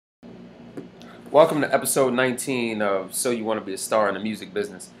Welcome to episode 19 of So You Want to Be a Star in the Music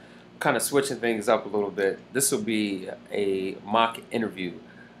Business. Kind of switching things up a little bit. This will be a mock interview.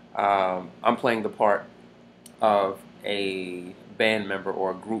 I'm playing the part of a band member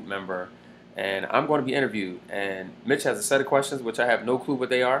or a group member, and I'm going to be interviewed. And Mitch has a set of questions, which I have no clue what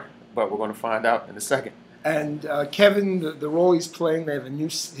they are, but we're going to find out in a second. And Kevin, the role he's playing,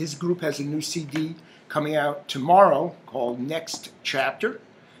 his group has a new CD coming out tomorrow called Next Chapter.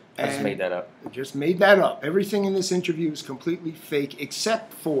 I just made that up. Just made that up. Everything in this interview is completely fake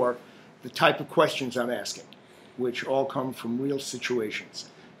except for the type of questions I'm asking, which all come from real situations.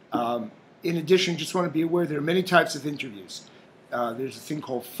 In addition, just want to be aware there are many types of interviews. There's a thing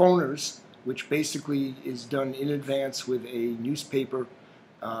called phoners, which basically is done in advance with a newspaper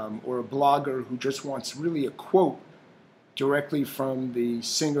or a blogger who just wants really a quote directly from the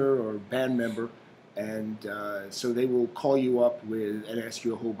singer or band member. And so they will call you up and ask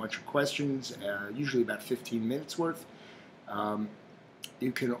you a whole bunch of questions, usually about 15 minutes worth.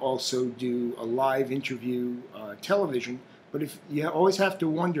 You can also do a live interview television, but if you always have to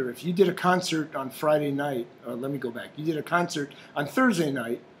wonder, if you did a concert on Friday night, let me go back, you did a concert on Thursday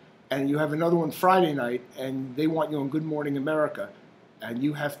night, and you have another one Friday night, and they want you on Good Morning America, and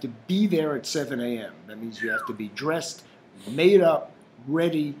you have to be there at 7 a.m. That means you have to be dressed, made up,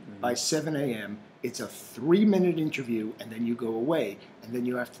 ready by 7 a.m., It's a 3-minute interview, and then you go away, and then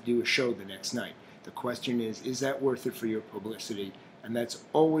you have to do a show the next night. The question is that worth it for your publicity? And that's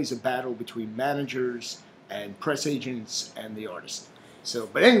always a battle between managers and press agents and the artist. So,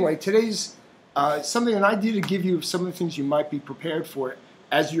 but anyway, today's something that I did to give you some of the things you might be prepared for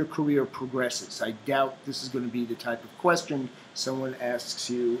as your career progresses. I doubt this is going to be the type of question someone asks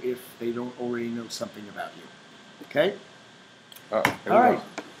you if they don't already know something about you. Okay? All right.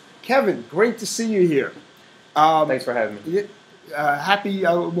 Kevin, great to see you here. Thanks for having me.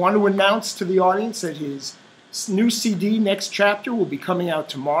 I want to announce to the audience that his new CD, Next Chapter, will be coming out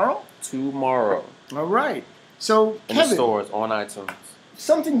tomorrow. Tomorrow. All right. So, in Kevin, the stores, on iTunes.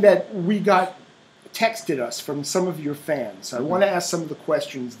 Something that we got texted us from some of your fans. I want to ask some of the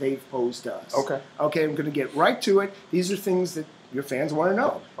questions they've posed to us. Okay. Okay, I'm going to get right to it. These are things that your fans want to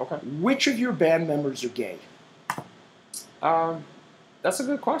know. Okay. Which of your band members are gay? That's a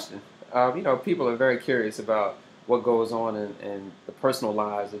good question. People are very curious about what goes on in the personal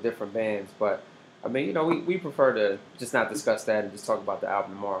lives of different bands, but I mean, we prefer to just not discuss that and just talk about the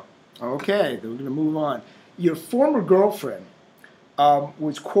album tomorrow. Okay, then we're going to move on. Your former girlfriend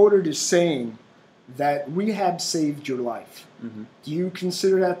was quoted as saying that rehab saved your life. Mm-hmm. Do you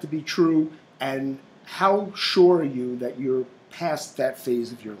consider that to be true, and how sure are you that you're past that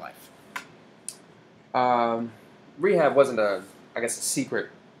phase of your life? Rehab wasn't a secret,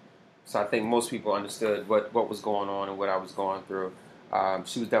 so I think most people understood what was going on and what I was going through.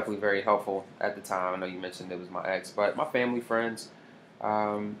 She was definitely very helpful at the time. I know you mentioned it was my ex, but my family, friends,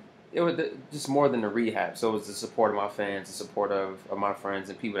 it was just more than the rehab. So it was the support of my fans, the support of my friends,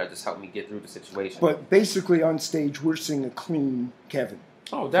 and people that just helped me get through the situation. But basically on stage, we're seeing a clean Kevin.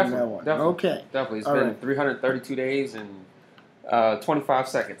 Oh, definitely. Definitely. Okay. Definitely. It's All been right. 332 days and 25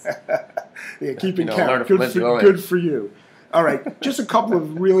 seconds. Yeah, keeping learn count. to Good for you. All right, just a couple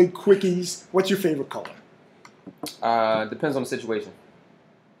of really quickies. What's your favorite color? Depends on the situation.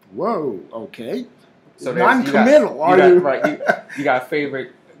 Whoa, okay. So non-committal, are you? Right. You got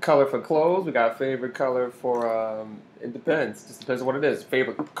favorite color for clothes. We got favorite color for. It depends. Just depends on what it is.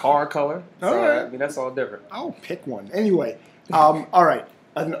 Favorite car color. All So, right. I mean, that's all different. I'll pick one. Anyway, all right.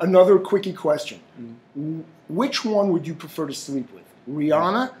 Another quickie question. Mm-hmm. Which one would you prefer to sleep with?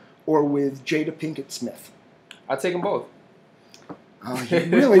 Rihanna or with Jada Pinkett Smith? I take them both. Oh, you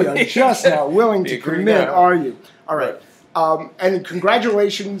really are just not willing to commit, are you? All right. And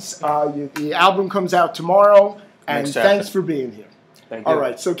congratulations. The album comes out tomorrow, and thanks for being here. Thank you. All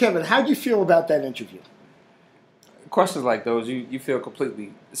right. So, Kevin, how do you feel about that interview? Questions like those, you feel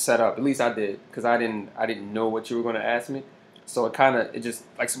completely set up. At least I did, because I didn't know what you were going to ask me. So it just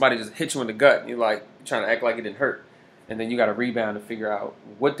like somebody just hit you in the gut, and you're like trying to act like it didn't hurt, and then you got to rebound and figure out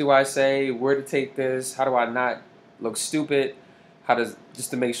what do I say, where to take this, how do I not look stupid.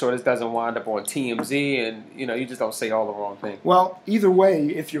 Just to make sure this doesn't wind up on TMZ, and you just don't say all the wrong thing. Well, either way,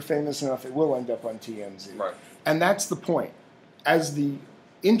 if you're famous enough, it will end up on TMZ. Right. And that's the point. As the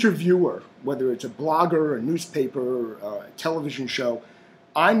interviewer, whether it's a blogger, a newspaper, a television show,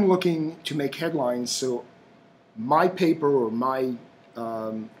 I'm looking to make headlines so my paper or my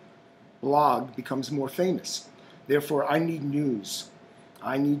blog becomes more famous. Therefore, I need news.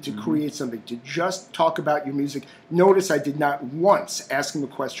 I need to create something to just talk about your music. Notice I did not once ask him a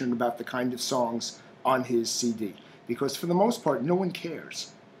question about the kind of songs on his CD, because for the most part, no one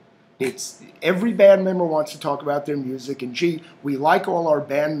cares. It's every band member wants to talk about their music, and gee, we like all our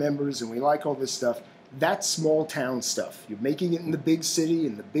band members and we like all this stuff. That's small town stuff. You're making it in the big city,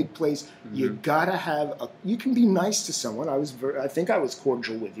 in the big place. You gotta have you can be nice to someone. I think I was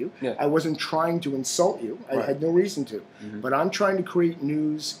cordial with you. Yeah. I wasn't trying to insult you. I had no reason to. But I'm trying to create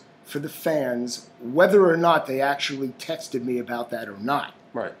news for the fans, whether or not they actually texted me about that or not.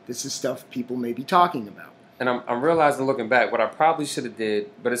 Right. This is stuff people may be talking about. And I'm realizing, looking back, what I probably should have did,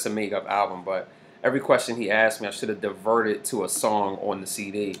 but it's a made-up album, but every question he asked me, I should have diverted to a song on the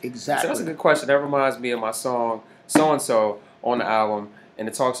CD. Exactly. So that's a good question. That reminds me of my song, So-and-So, on the album, and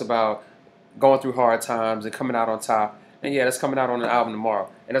it talks about going through hard times and coming out on top. And yeah, that's coming out on the album tomorrow.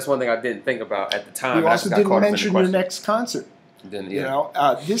 And that's one thing I didn't think about at the time. You also didn't mention your next concert. Then, you know,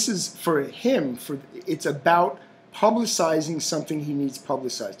 this is for him. It's about publicizing something he needs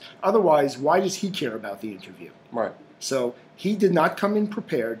publicized. Otherwise, why does he care about the interview? Right. So he did not come in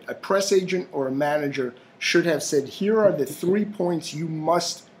prepared. A press agent or a manager should have said, here are the 3 points you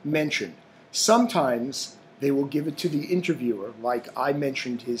must mention. Sometimes they will give it to the interviewer, like I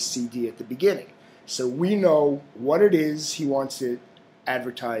mentioned his CD at the beginning. So we know what it is he wants to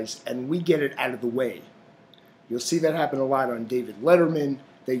advertise, and we get it out of the way. You'll see that happen a lot on David Letterman.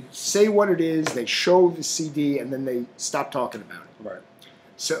 They say what it is, they show the CD, and then they stop talking about it. Right.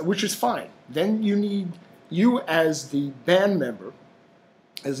 So, which is fine. Then you as the band member,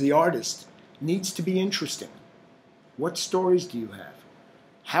 as the artist, needs to be interesting. What stories do you have?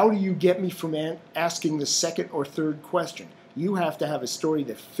 How do you get me from asking the second or third question? You have to have a story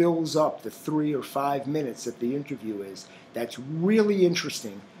that fills up the 3 or 5 minutes that the interview is, that's really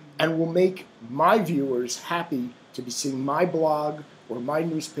interesting and will make my viewers happy to be seeing my blog or my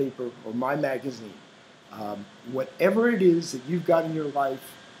newspaper or my magazine. Whatever it is that you've got in your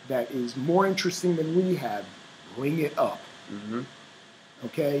life that is more interesting than we have, bring it up.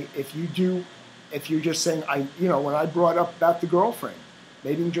 Okay? If you're just saying, when I brought up about the girlfriend,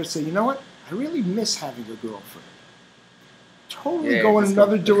 maybe you just say, you know what? I really miss having a girlfriend. Totally go in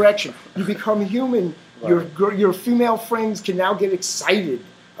another direction. You become human. Right. Your female friends can now get excited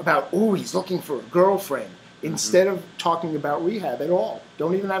about, oh, he's looking for a girlfriend, instead of talking about rehab at all.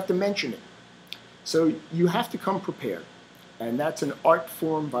 Don't even have to mention it. So you have to come prepared, and that's an art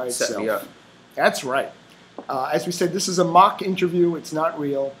form by itself. Set me up. That's right. As we said, this is a mock interview. It's not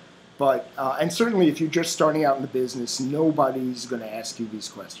real. But and certainly if you're just starting out in the business, nobody's going to ask you these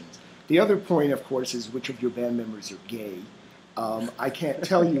questions. The other point, of course, is which of your band members are gay. I can't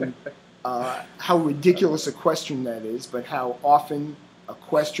tell you how ridiculous a question that is, but how often a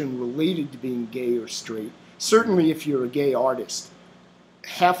question related to being gay or straight, certainly if you're a gay artist,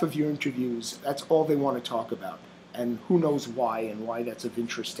 half of your interviews, that's all they want to talk about. And who knows why, and why that's of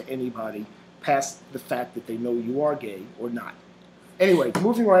interest to anybody past the fact that they know you are gay or not. Anyway,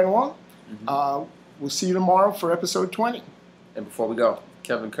 moving right along, we'll see you tomorrow for episode 20. And before we go,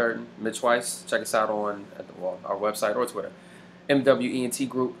 Kevin Curtin, Mitch Weiss, check us out on our website or Twitter,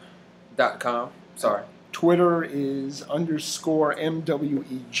 MWEntGroup.com. Sorry. Twitter is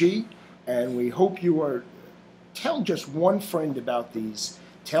 _MWEG, and we hope you are. Tell just one friend about these.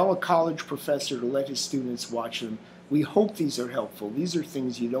 Tell a college professor to let his students watch them. We hope these are helpful. These are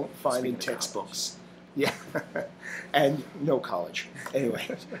things you don't find in textbooks. Yeah, and no college.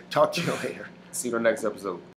 Anyway, talk to you later. See you in the next episode.